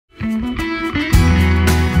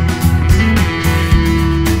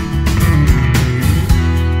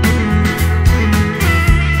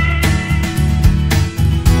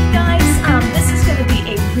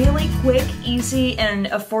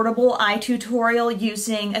an affordable eye tutorial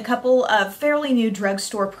using a couple of fairly new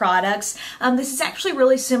drugstore products. This is actually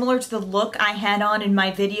really similar to the look I had on in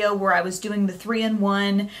my video where I was doing the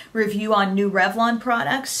 3-in-1 review on new Revlon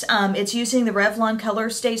products. It's using the Revlon Color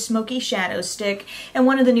Stay Smoky Shadow Stick and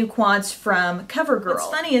one of the new quads from CoverGirl. What's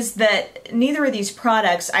funny is that neither of these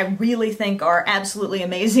products I really think are absolutely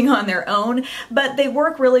amazing on their own, but they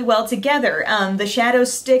work really well together. The shadow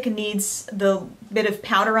stick needs the bit of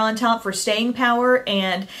powder on top for staying power,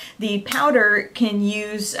 and the powder can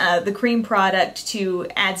use the cream product to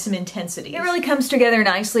add some intensity. It really comes together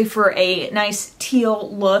nicely for a nice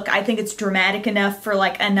teal look. I think it's dramatic enough for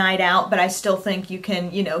like a night out, but I still think you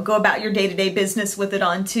can, you know, go about your day-to-day business with it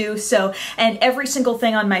on too. So, and every single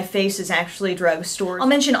thing on my face is actually drugstore. I'll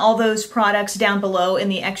mention all those products down below in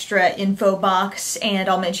the extra info box, and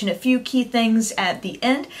I'll mention a few key things at the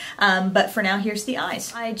end, but for now, here's the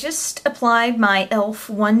eyes. I just applied my e.l.f.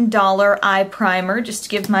 $1 eye primer just to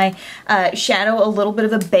give my shadow a little bit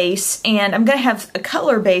of a base, and I'm going to have a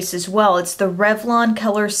color base as well. It's the Revlon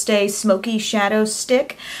Color Stay Smoky Shadow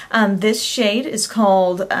Stick. This shade is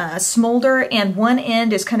called Smolder, and one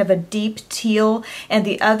end is kind of a deep teal and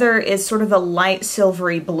the other is sort of a light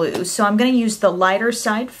silvery blue. So I'm going to use the lighter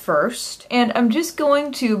side first, and I'm just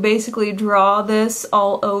going to basically draw this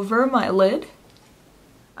all over my lid.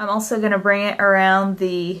 I'm also going to bring it around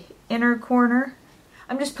the inner corner.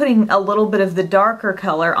 I'm just putting a little bit of the darker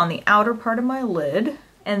color on the outer part of my lid,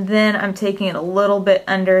 and then I'm taking it a little bit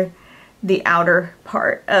under the outer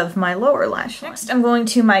part of my lower lash line. Next, I'm going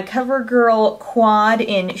to my CoverGirl quad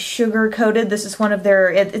in Sugar Coated. This is one of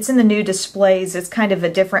their, it's in the new displays. It's kind of a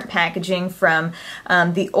different packaging from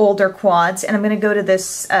the older quads, and I'm going to go to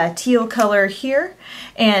this teal color here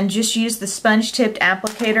and just use the sponge-tipped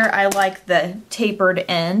applicator. I like the tapered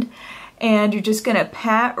end. And you're just going to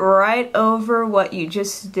pat right over what you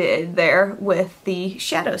just did there with the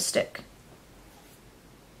shadow stick.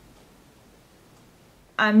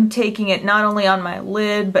 I'm taking it not only on my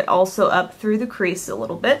lid, but also up through the crease a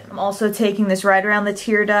little bit. I'm also taking this right around the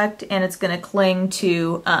tear duct, and it's going to cling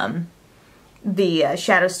to the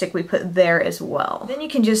shadow stick we put there as well. Then you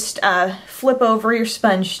can just flip over your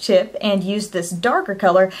sponge tip and use this darker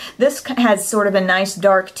color. This has sort of a nice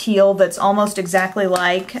dark teal that's almost exactly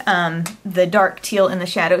like the dark teal in the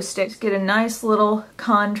shadow stick. Just get a nice little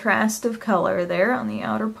contrast of color there on the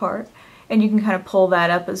outer part, and you can kind of pull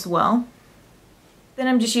that up as well. Then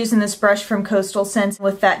I'm just using this brush from Coastal Scents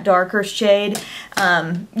with that darker shade.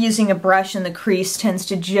 Using a brush in the crease tends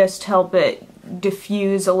to just help it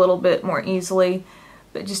diffuse a little bit more easily,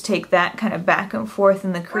 but just take that kind of back and forth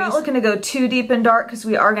in the crease. We're not looking to go too deep and dark because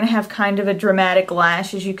we are going to have kind of a dramatic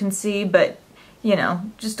lash, as you can see, but you know,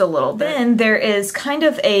 just a little bit. Then there is kind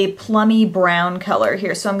of a plummy brown color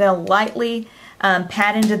here, so I'm going to lightly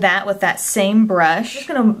pat into that with that same brush. I'm just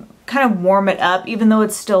going to kind of warm it up, even though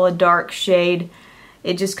it's still a dark shade.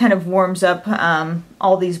 It just kind of warms up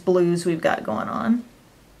all these blues we've got going on.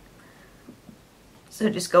 So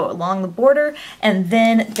just go along the border, and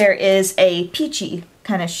then there is a peachy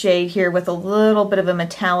kind of shade here with a little bit of a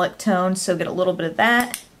metallic tone, so get a little bit of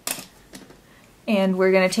that. And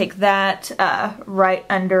we're going to take that right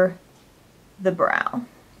under the brow.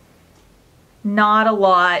 Not a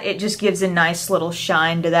lot, it just gives a nice little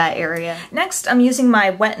shine to that area. Next, I'm using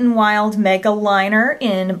my Wet n Wild Mega Liner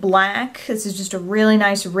in black. This is just a really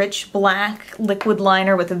nice rich black liquid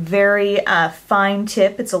liner with a very fine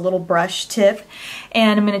tip. It's a little brush tip.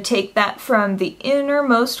 And I'm going to take that from the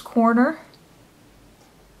innermost corner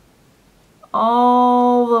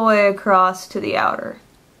all the way across to the outer.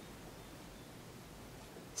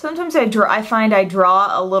 Sometimes I find I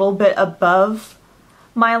draw a little bit above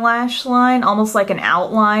my lash line, almost like an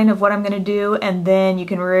outline of what I'm going to do, and then you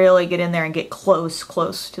can really get in there and get close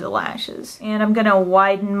to the lashes. And I'm going to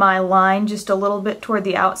widen my line just a little bit toward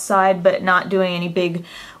the outside, but not doing any big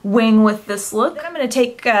wing with this look. Then I'm going to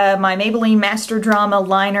take my Maybelline Master Drama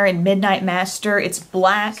liner in Midnight Master. It's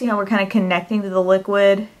black. See how we're kind of connecting to the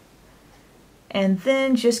liquid? And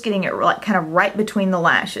then just getting it like kind of right between the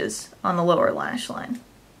lashes on the lower lash line.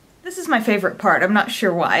 This is my favorite part. I'm not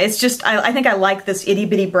sure why. It's just, I think I like this itty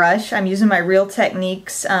bitty brush. I'm using my Real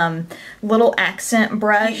Techniques little accent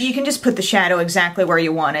brush. You can just put the shadow exactly where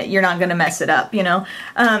you want it. You're not going to mess it up, you know.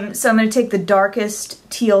 So I'm going to take the darkest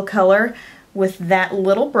teal color with that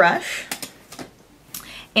little brush.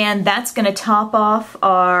 And that's going to top off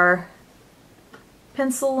our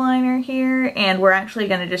pencil liner here. And we're actually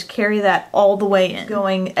going to just carry that all the way in.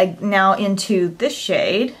 Going now into this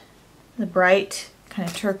shade, the bright kind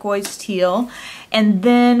of turquoise teal, and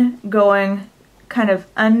then going kind of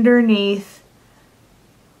underneath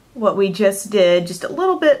what we just did, just a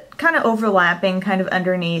little bit kind of overlapping, kind of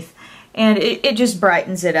underneath, and it just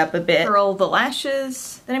brightens it up a bit. Curl the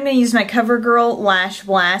lashes. Then I'm going to use my CoverGirl Lash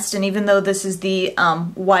Blast, and even though this is the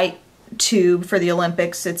white tube for the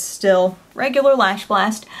Olympics, it's still regular Lash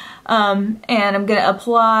Blast. And I'm going to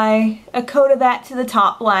apply a coat of that to the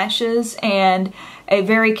top lashes and a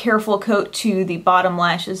very careful coat to the bottom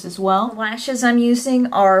lashes as well. The lashes I'm using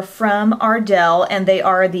are from Ardell, and they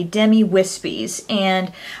are the Demi Wispies,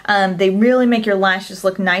 and they really make your lashes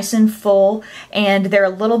look nice and full, and they're a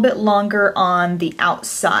little bit longer on the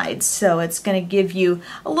outside, so it's going to give you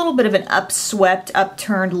a little bit of an upswept,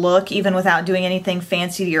 upturned look even without doing anything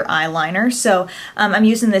fancy to your eyeliner. So I'm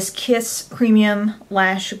using this Kiss Premium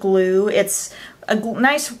Lash Glue. It's a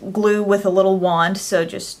nice glue with a little wand, so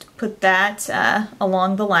just put that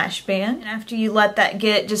along the lash band. And after you let that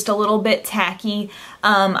get just a little bit tacky,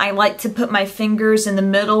 I like to put my fingers in the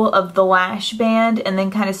middle of the lash band and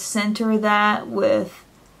then kind of center that with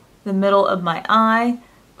the middle of my eye,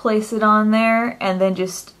 place it on there, and then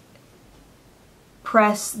just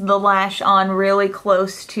press the lash on really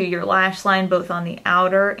close to your lash line, both on the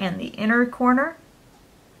outer and the inner corner.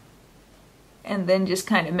 And then just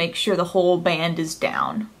kind of make sure the whole band is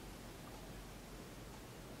down.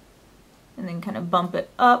 And then kind of bump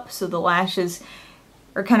it up so the lashes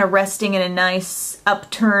are kind of resting in a nice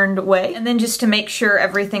upturned way. And then just to make sure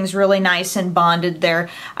everything's really nice and bonded there,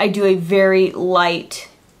 I do a very light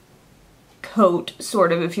coat,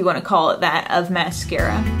 sort of, if you want to call it that, of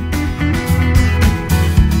mascara.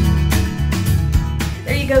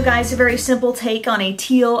 There you go, guys, a very simple take on a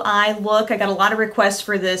teal eye look. I got a lot of requests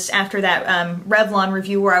for this after that Revlon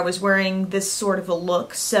review where I was wearing this sort of a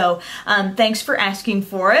look, so thanks for asking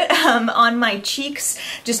for it. On my cheeks,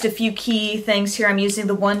 just a few key things here. I'm using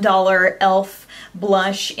the $1 e.l.f.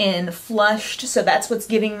 blush in Flushed, so that's what's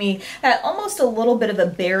giving me almost a little bit of a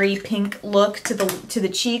berry pink look to the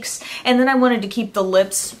cheeks. And then I wanted to keep the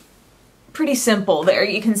lips pretty simple there.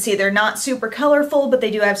 You can see they're not super colorful, but they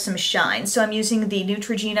do have some shine. So I'm using the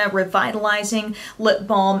Neutrogena Revitalizing Lip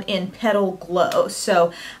Balm in Petal Glow.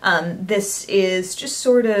 So this is just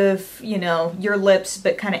sort of, you know, your lips,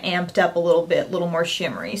 but kind of amped up a little bit, a little more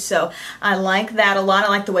shimmery. So I like that a lot. I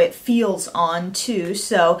like the way it feels on too.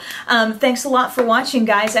 So thanks a lot for watching,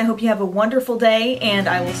 guys. I hope you have a wonderful day, and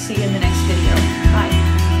I will see you in the next video.